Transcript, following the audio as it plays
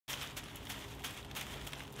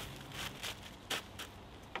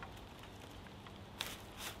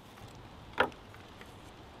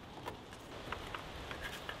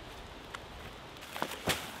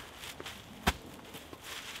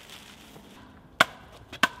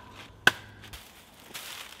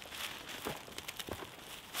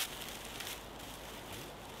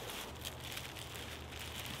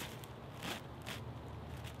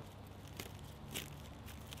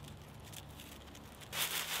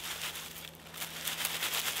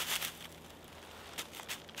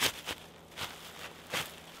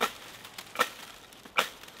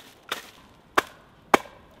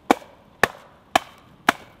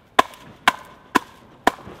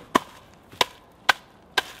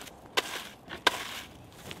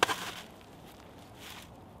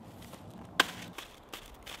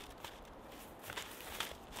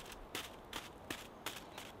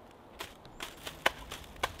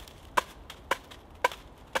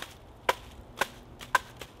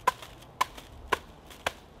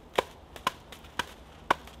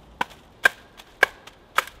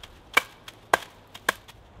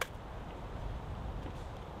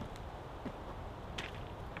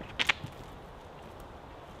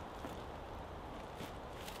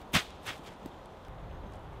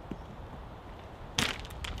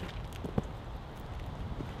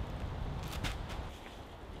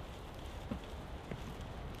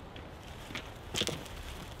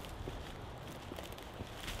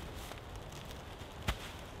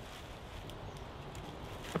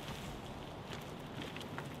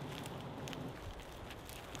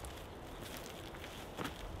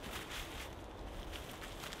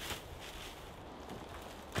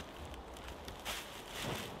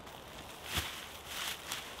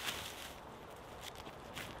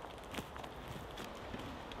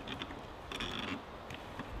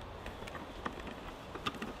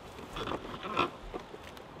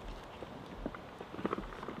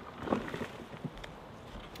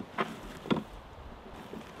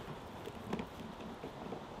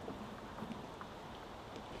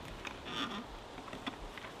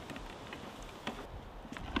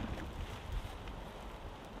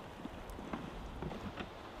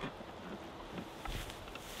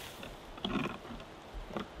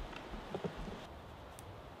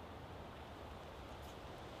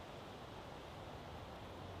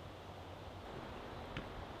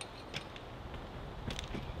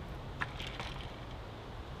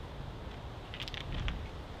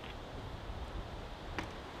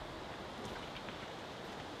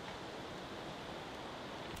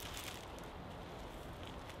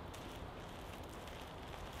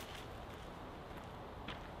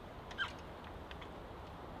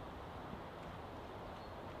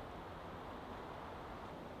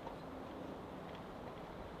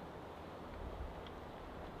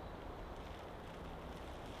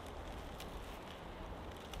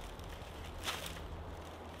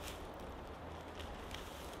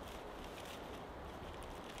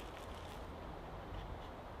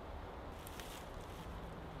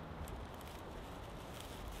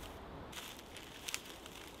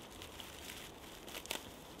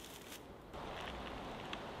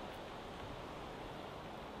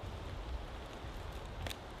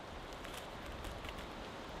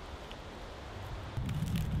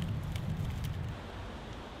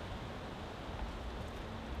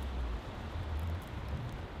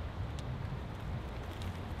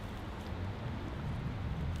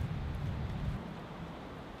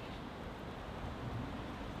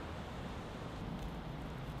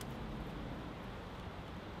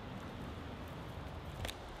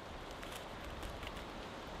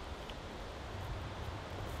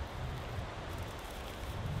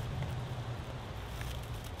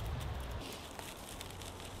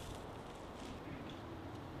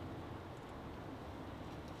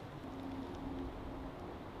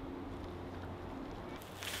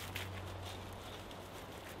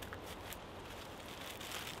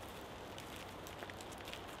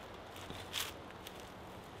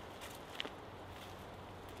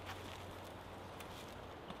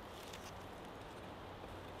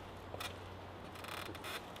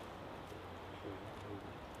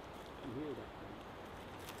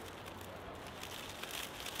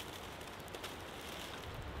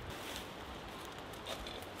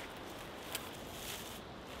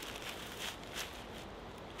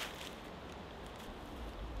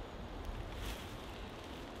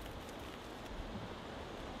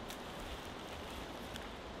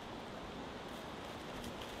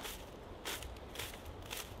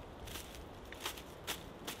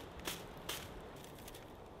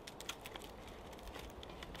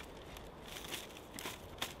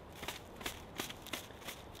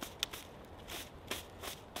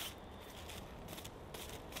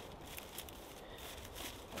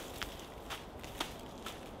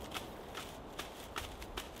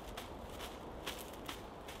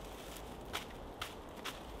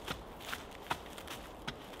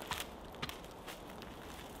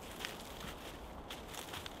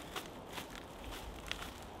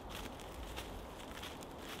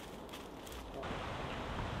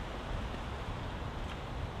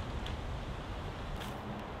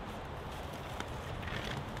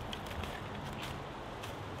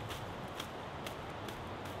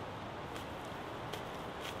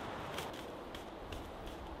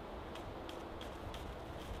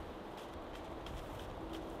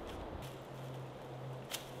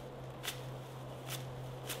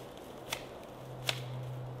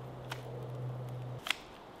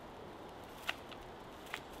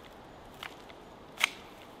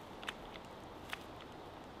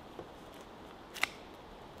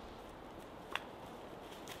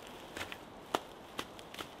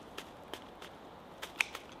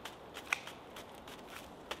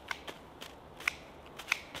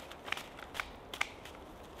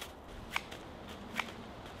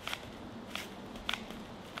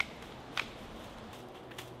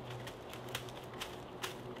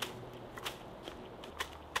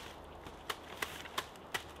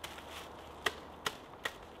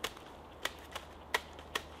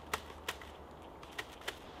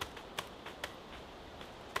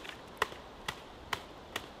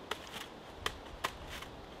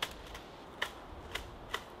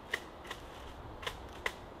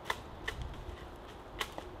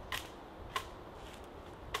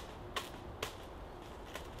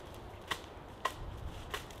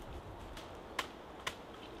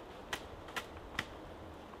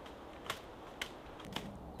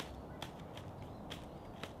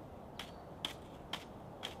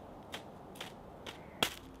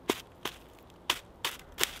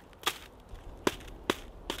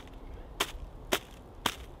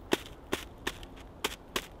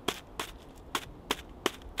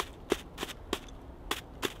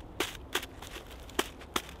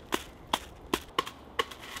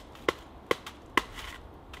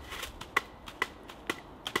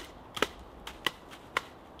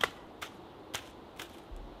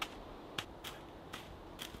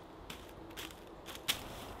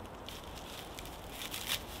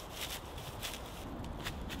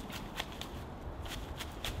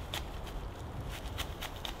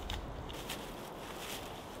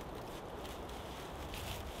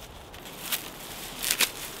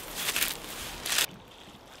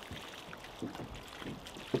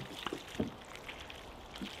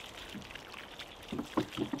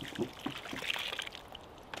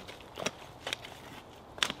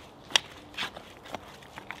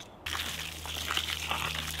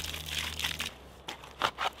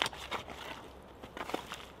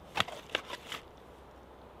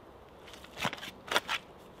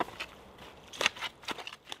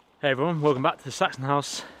Hey everyone, welcome back to the Saxon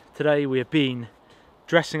house. Today we have been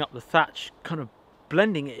dressing up the thatch, kind of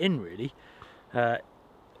blending it in really.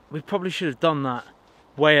 We probably should have done that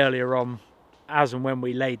way earlier on, as and when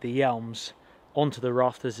we laid the elms onto the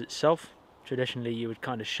rafters itself. Traditionally you would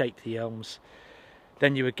kind of shape the elms,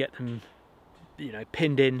 then you would get them, you know,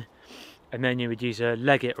 pinned in, and then you would use a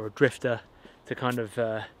legget or a drifter to kind of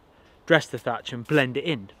dress the thatch and blend it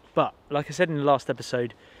in. But like I said in the last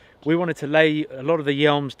episode, we wanted to lay a lot of the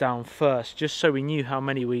elms down first, just so we knew how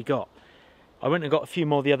many we got. I went and got a few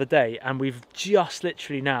more the other day, and we've just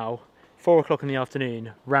literally now, 4 o'clock in the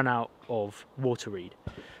afternoon, ran out of water reed.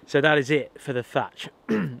 So that is it for the thatch.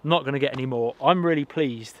 Not going to get any more. I'm really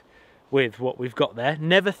pleased with what we've got there.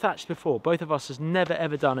 Never thatched before. Both of us has never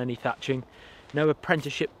ever done any thatching. No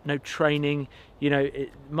apprenticeship, no training. You know,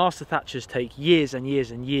 master thatchers take years and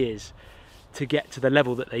years and years to get to the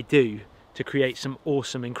level that they do, to create some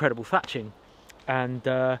awesome, incredible thatching. And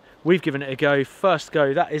we've given it a go. First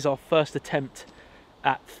go, that is our first attempt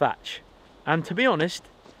at thatch. And to be honest,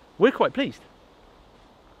 we're quite pleased.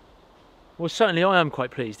 Well, certainly I am quite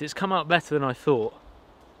pleased. It's come out better than I thought.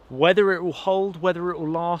 Whether it will hold, whether it will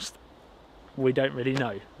last, we don't really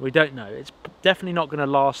know. We don't know. It's definitely not going to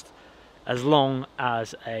last as long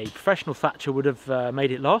as a professional thatcher would have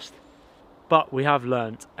made it last. But we have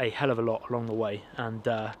learnt a hell of a lot along the way. And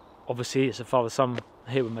obviously, it's a father-son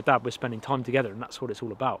here with my dad. We're spending time together, and that's what it's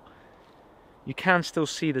all about. You can still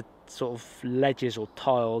see the sort of ledges or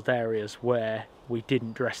tiled areas where we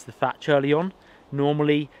didn't dress the thatch early on.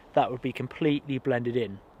 Normally, that would be completely blended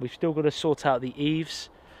in. We've still got to sort out the eaves,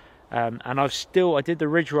 and I did the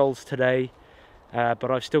ridge rolls today, but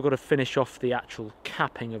I've still got to finish off the actual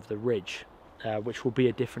capping of the ridge, which will be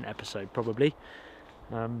a different episode probably.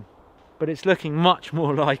 But it's looking much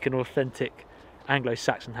more like an authentic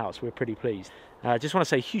Anglo-Saxon house. We're pretty pleased. Just want to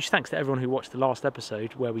say huge thanks to everyone who watched the last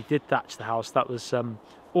episode where we did thatch the house. That was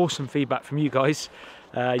awesome feedback from you guys.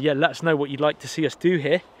 Yeah, let us know what you'd like to see us do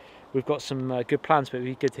here. We've got some good plans, but it'd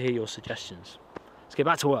be good to hear your suggestions. Let's get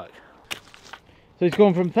back to work. So it's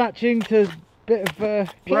gone from thatching to a bit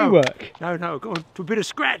of clay work. No, I've gone to a bit of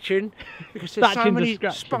scratching, because there's so many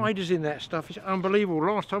spiders in that stuff. It's unbelievable.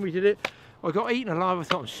 Last time we did it, I got eaten alive. I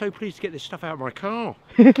thought, I'm so pleased to get this stuff out of my car.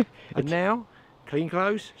 And now, clean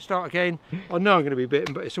clothes, start again. I know I'm going to be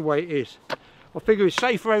bitten, but it's the way it is. I figure it's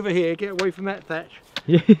safer over here, get away from that thatch.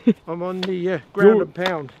 I'm on the ground and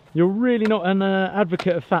pound. You're really not an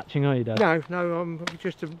advocate of thatching, are you, Dad? No, I'm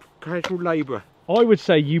just a casual labourer. I would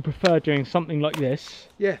say you prefer doing something like this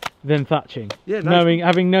than thatching. Yeah,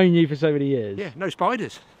 having known you for so many years. Yeah, no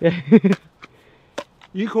spiders. Yeah.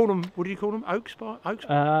 You call them, what do you call them? Oak spider?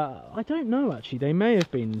 I don't know actually. They may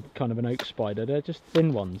have been kind of an oak spider. They're just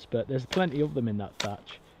thin ones, but there's plenty of them in that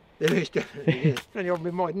thatch. There is definitely. Plenty of them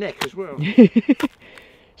in my neck as well.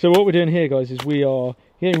 So what we're doing here, guys, is we are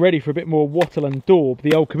getting ready for a bit more wattle and daub.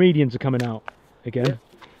 The old comedians are coming out again.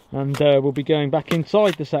 Yeah. And we'll be going back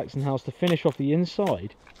inside the Saxon house to finish off the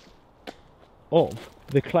inside of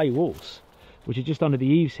the clay walls, which are just under the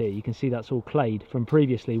eaves here. You can see that's all clayed from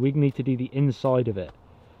previously. We need to do the inside of it.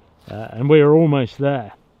 And we are almost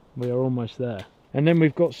there. We are almost there. And then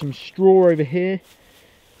we've got some straw over here,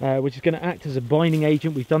 which is going to act as a binding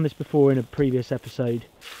agent. We've done this before in a previous episode.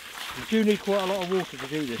 You do need quite a lot of water to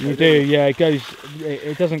do this. You do, yeah.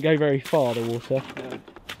 It doesn't go very far, the water. No.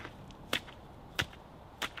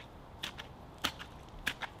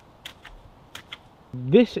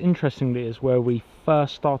 This, interestingly, is where we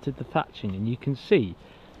first started the thatching, and you can see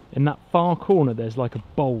in that far corner there's like a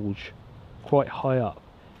bulge quite high up,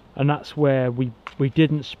 and that's where we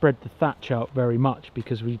didn't spread the thatch out very much,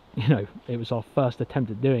 because it was our first attempt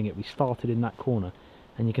at doing it. We started in that corner,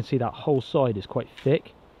 and you can see that whole side is quite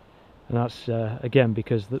thick, and that's again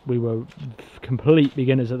because we were complete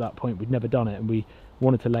beginners at that point. We'd never done it, and we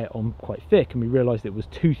wanted to lay it on quite thick, and we realized it was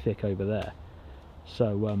too thick over there.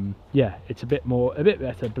 So yeah, it's a bit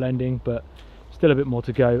better blending, but still a bit more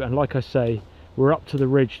to go. And like I say, we're up to the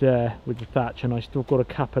ridge there with the thatch, and I still got to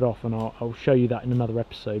cap it off, and I'll show you that in another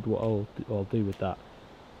episode what I'll do with that.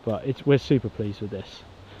 But we're super pleased with this.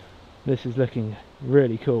 This is looking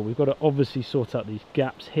really cool. We've got to obviously sort out these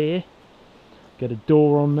gaps here, get a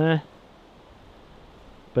door on there,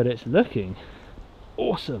 but it's looking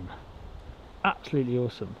awesome, absolutely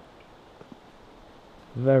awesome.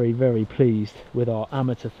 Very, very pleased with our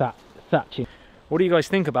amateur thatching. What do you guys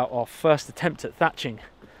think about our first attempt at thatching?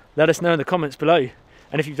 Let us know in the comments below.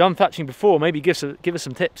 And if you've done thatching before, maybe give us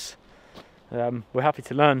some tips. We're happy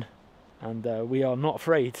to learn, and we are not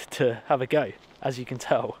afraid to have a go, as you can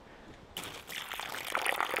tell.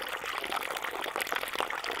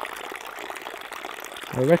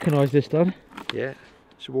 I recognise this, Dad. Yeah,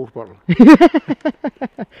 It's a water bottle.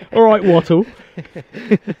 All right, Wattle.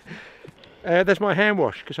 That's my hand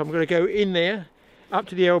wash, because I'm going to go in there up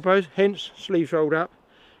to the elbows, hence sleeves rolled up.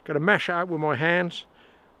 Going to mash it up with my hands,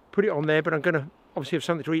 put it on there, but I'm going to obviously have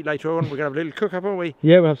something to eat later on. We're going to have a little cook up, aren't we?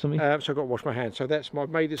 Yeah, we'll have something. So I've got to wash my hands. So that's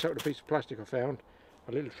I've made this out of a piece of plastic I found.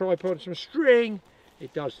 A little tripod, some string.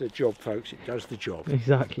 It does the job, folks. It does the job.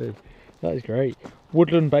 Exactly. That is great.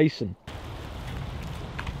 Woodland Basin.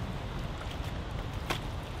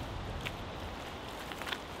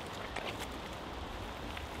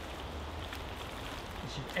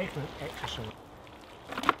 This is excellent exercise.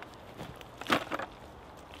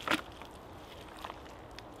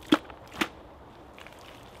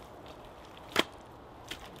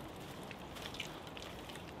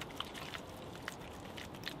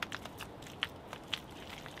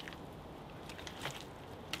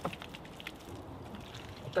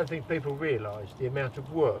 I don't think people realise the amount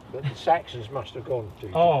of work that the Saxons must have gone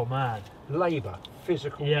to. Oh man. Labour,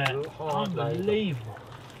 physical, hard labour. Unbelievable.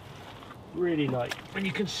 Really, like, when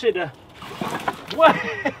you consider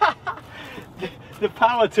the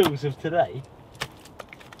power tools of today,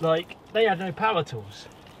 like, they had no power tools.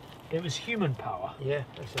 It was human power. Yeah,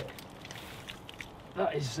 that's it.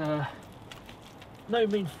 That is no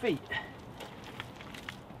mean feat.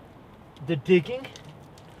 The digging,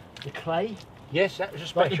 the clay. Yes, that was a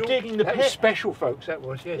Like special. digging the that pit. was special, folks. That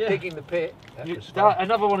was, yeah. Yeah. Digging the pit. That was fun.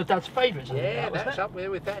 Another one of Dad's favourites. I think, Yeah, wasn't that's it? up there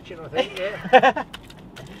with thatching, I think. Yeah.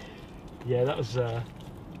 Yeah, that was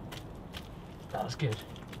good.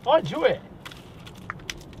 I enjoy it.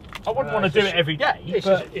 I wouldn't want to do it every day,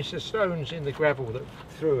 but it's the stones in the gravel that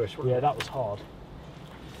threw us. yeah, that was hard.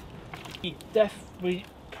 We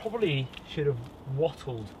probably should have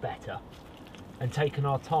wattled better and taken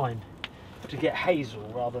our time to get hazel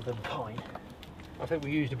rather than pine. I think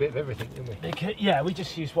we used a bit of everything, didn't we? Yeah, we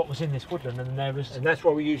just used what was in this woodland, and there was. And that's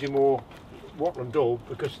why we're using more wattle and daub,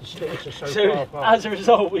 because the sticks are so far apart. As a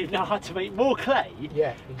result, we've now had to make more clay.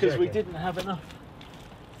 Yeah, because we exactly. didn't have enough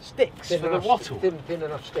sticks Thin for the enough- wattle. Thin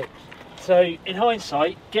enough sticks. So in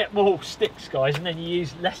hindsight, get more sticks, guys, and then you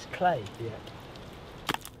use less clay. Yeah.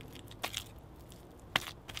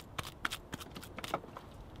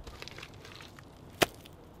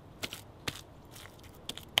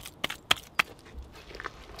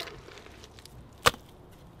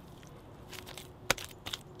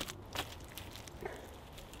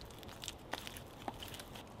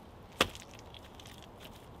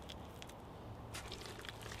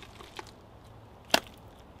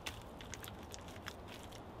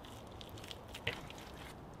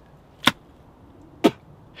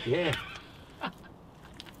 Yeah.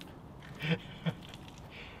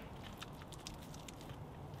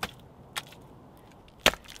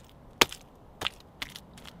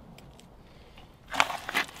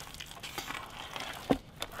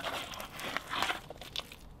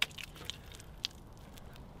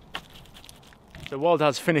 So while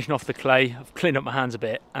Dad's finishing off the clay, I've cleaned up my hands a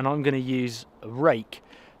bit, and I'm going to use a rake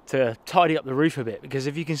to tidy up the roof a bit, because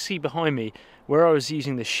if you can see behind me, where I was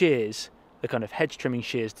using the shears, the kind of hedge trimming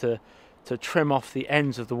shears to trim off the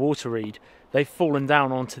ends of the water reed, they've fallen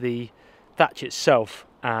down onto the thatch itself,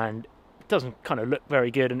 and it doesn't kind of look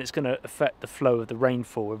very good, and it's going to affect the flow of the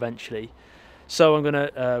rainfall eventually. So I'm going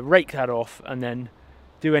to rake that off and then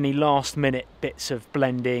do any last minute bits of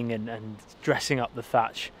blending and dressing up the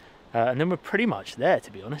thatch. And then we're pretty much there,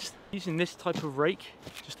 to be honest. Using this type of rake,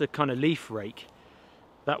 just a kind of leaf rake,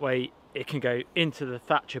 that way it can go into the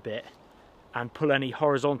thatch a bit and pull any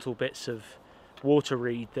horizontal bits of water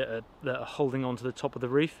reed that are holding onto the top of the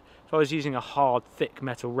roof. If I was using a hard, thick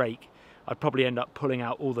metal rake, I'd probably end up pulling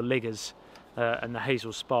out all the liggers and the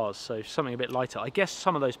hazel spars, so something a bit lighter. I guess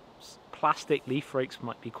some of those plastic leaf rakes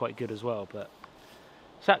might be quite good as well, but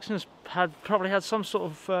Saxon's probably had some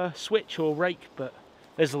sort of switch or rake, but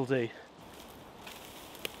this'll do.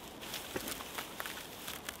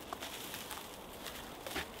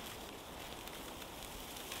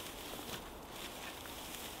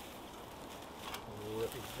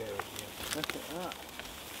 Look at that.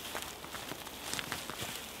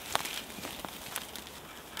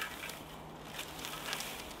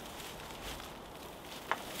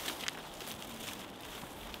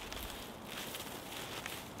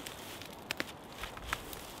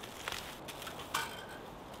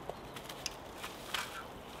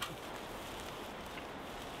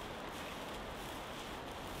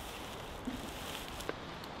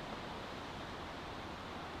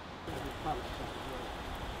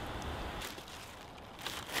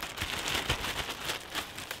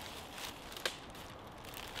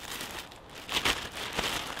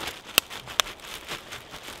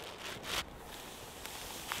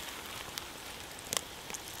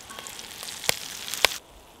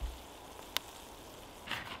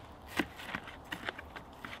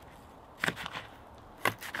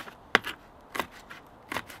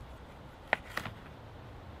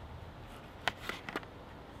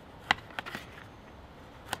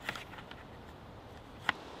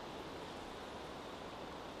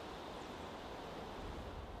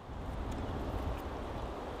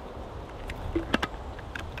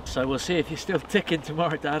 So we'll see if you're still ticking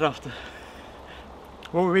tomorrow, Dad, after.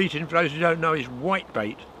 What we're eating, for those who don't know, is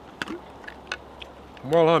whitebait.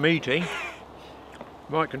 While I'm eating,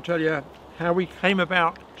 Mike can tell you how we came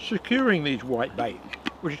about securing these whitebait,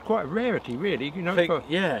 which is quite a rarity, really. You know,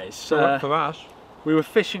 yeah, it's for us. We were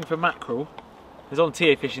fishing for mackerel. It was on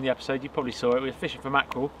TA Fishing, the episode. You probably saw it. We were fishing for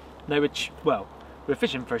mackerel. They were we were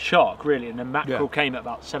fishing for a shark, really, and then mackerel came at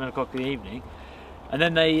about 7 o'clock in the evening, and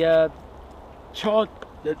then they charged.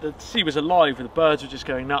 The sea was alive, the birds were just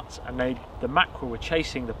going nuts, and the mackerel were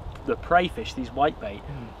chasing the prey fish, these whitebait,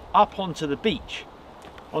 up onto the beach,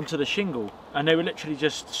 onto the shingle, and they were literally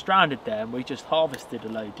just stranded there, and we just harvested a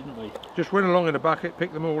load, didn't we? Just went along in a bucket,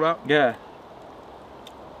 picked them all up. Yeah.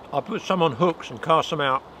 I put some on hooks and cast them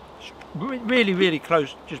out really, really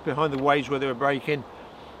close, just behind the waves where they were breaking,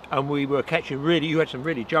 and we were catching you had some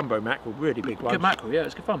really jumbo mackerel, really big ones. Good mackerel, yeah, it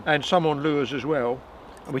was good fun. And some on lures as well.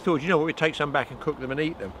 And we thought, you know what, we'd take some back and cook them and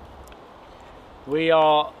eat them. We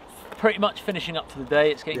are pretty much finishing up for the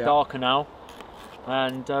day. It's getting darker now,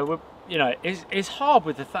 and it's hard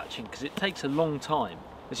with the thatching because it takes a long time.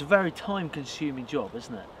 It's a very time-consuming job,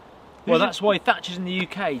 isn't it? Well, that's why thatchers in the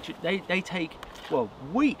UK they take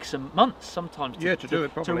weeks and months sometimes. To do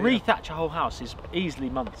it properly. To re-thatch a whole house is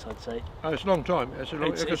easily months, I'd say. Oh, it's a long time. It's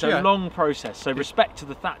a long process. So respect to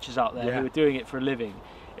the thatchers out there who are doing it for a living.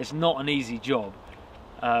 It's not an easy job.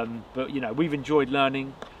 But we've enjoyed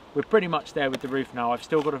learning. We're pretty much there with the roof now. I've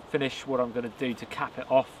still got to finish what I'm going to do to cap it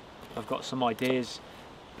off. I've got some ideas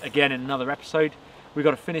again in another episode. We've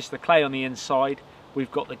got to finish the clay on the inside.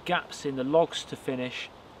 We've got the gaps in the logs to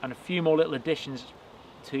finish, and a few more little additions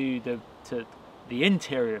to the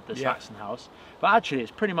interior of the Saxon house. But actually,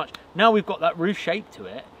 it's pretty much, now we've got that roof shape to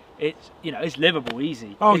it. It's livable,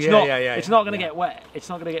 easy. Oh, it's not going to get wet. It's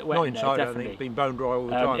not going to get wet. Not in inside, there, definitely. I think. It's been bone dry all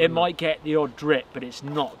the time. It might get the odd drip, but it's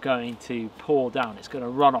not going to pour down. It's going to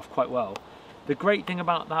run off quite well. The great thing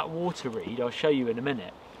about that water reed, I'll show you in a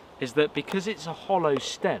minute, is that because it's a hollow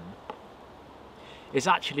stem, it's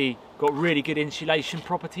actually got really good insulation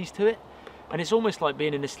properties to it, and it's almost like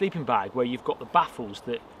being in a sleeping bag where you've got the baffles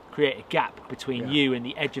that create a gap between you and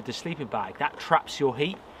the edge of the sleeping bag. That traps your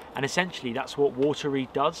heat. And essentially that's what water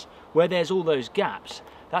reed does. Where there's all those gaps,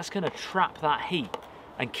 that's going to trap that heat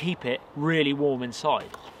and keep it really warm inside.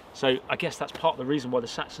 So I guess that's part of the reason why the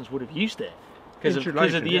Saxons would have used it, because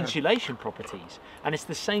of the insulation properties. And it's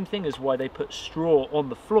the same thing as why they put straw on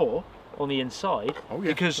the floor on the inside,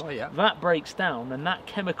 because that breaks down, and that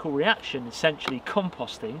chemical reaction, essentially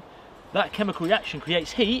composting, that chemical reaction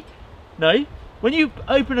creates heat. When you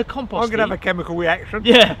open a compost I'm going to have a chemical reaction.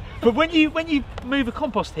 Yeah, but when you move a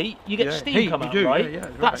compost heat, you get steam come out, right? Yeah,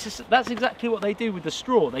 that's exactly what they do with the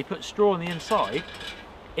straw. They put straw on the inside.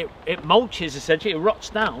 It mulches, essentially. It rots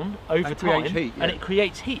down over time, and it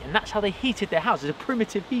creates heat. And that's how they heated their house. It's a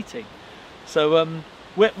primitive heating. So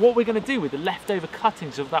what we're going to do with the leftover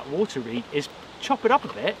cuttings of that water reed is chop it up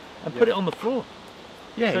a bit and put it on the floor.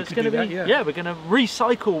 Yeah, so it's going to be we're going to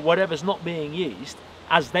recycle whatever's not being used,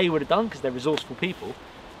 as they would have done, because they're resourceful people,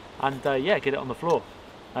 and get it on the floor.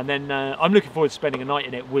 And then I'm looking forward to spending a night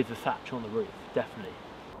in it with the thatch on the roof, definitely.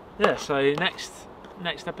 Yeah, so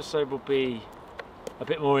next episode will be a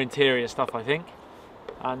bit more interior stuff, I think,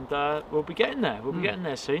 and we'll be getting there. We'll be getting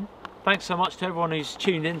there soon. Thanks so much to everyone who's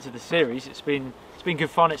tuned into the series. It's been good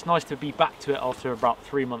fun. It's nice to be back to it after about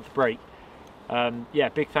 3-month break.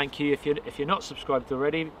 Big thank you. If you're not subscribed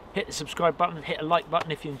already, hit the subscribe button, hit a like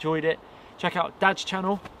button if you enjoyed it. Check out Dad's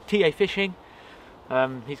channel, TA Fishing.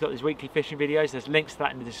 He's got his weekly fishing videos. There's links to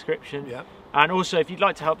that in the description. Yep. And also, if you'd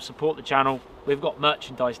like to help support the channel, we've got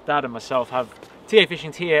merchandise. Dad and myself have TA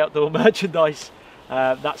Fishing, TA Outdoor merchandise.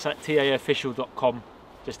 That's at taofficial.com.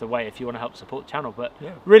 Just a way if you want to help support the channel. But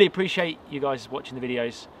really appreciate you guys watching the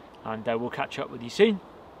videos, and we'll catch up with you soon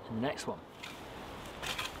in the next one.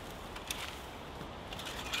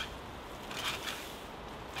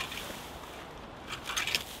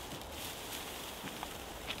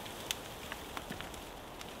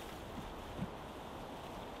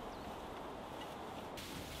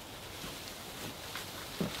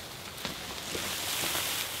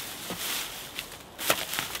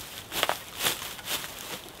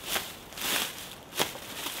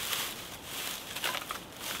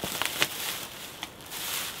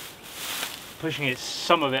 Pushing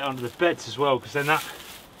some of it under the beds as well, because then that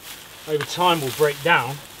over time will break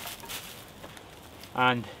down,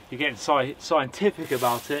 and you're getting scientific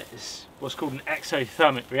about it. It's what's called an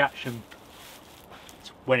exothermic reaction.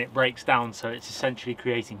 It's when it breaks down, so it's essentially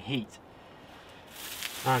creating heat,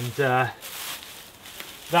 and that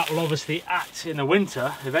will obviously act in the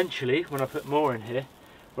winter eventually, when I put more in here,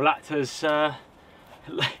 will act as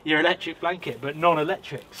your electric blanket, but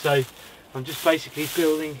non-electric. So I'm just basically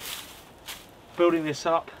building this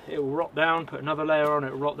up. It will rot down, put another layer on,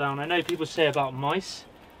 it will rot down. I know people say about mice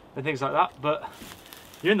and things like that, but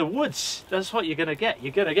you're in the woods, that's what you're gonna get.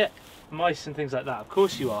 You're gonna get mice and things like that, of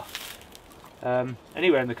course you are.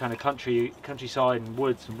 Anywhere in the kind of countryside and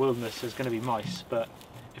woods and wilderness there's gonna be mice, but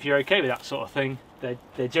if you're okay with that sort of thing,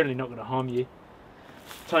 they're generally not gonna harm you.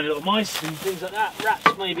 Tiny little mice and things like that.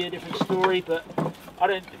 Rats may be a different story, but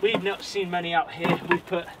we've not seen many out here. We've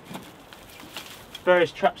put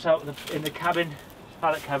various traps out in the cabin,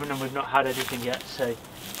 pallet cabin, and we've not had anything yet. So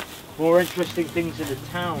more interesting things in the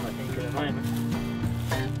town, I think, at the moment.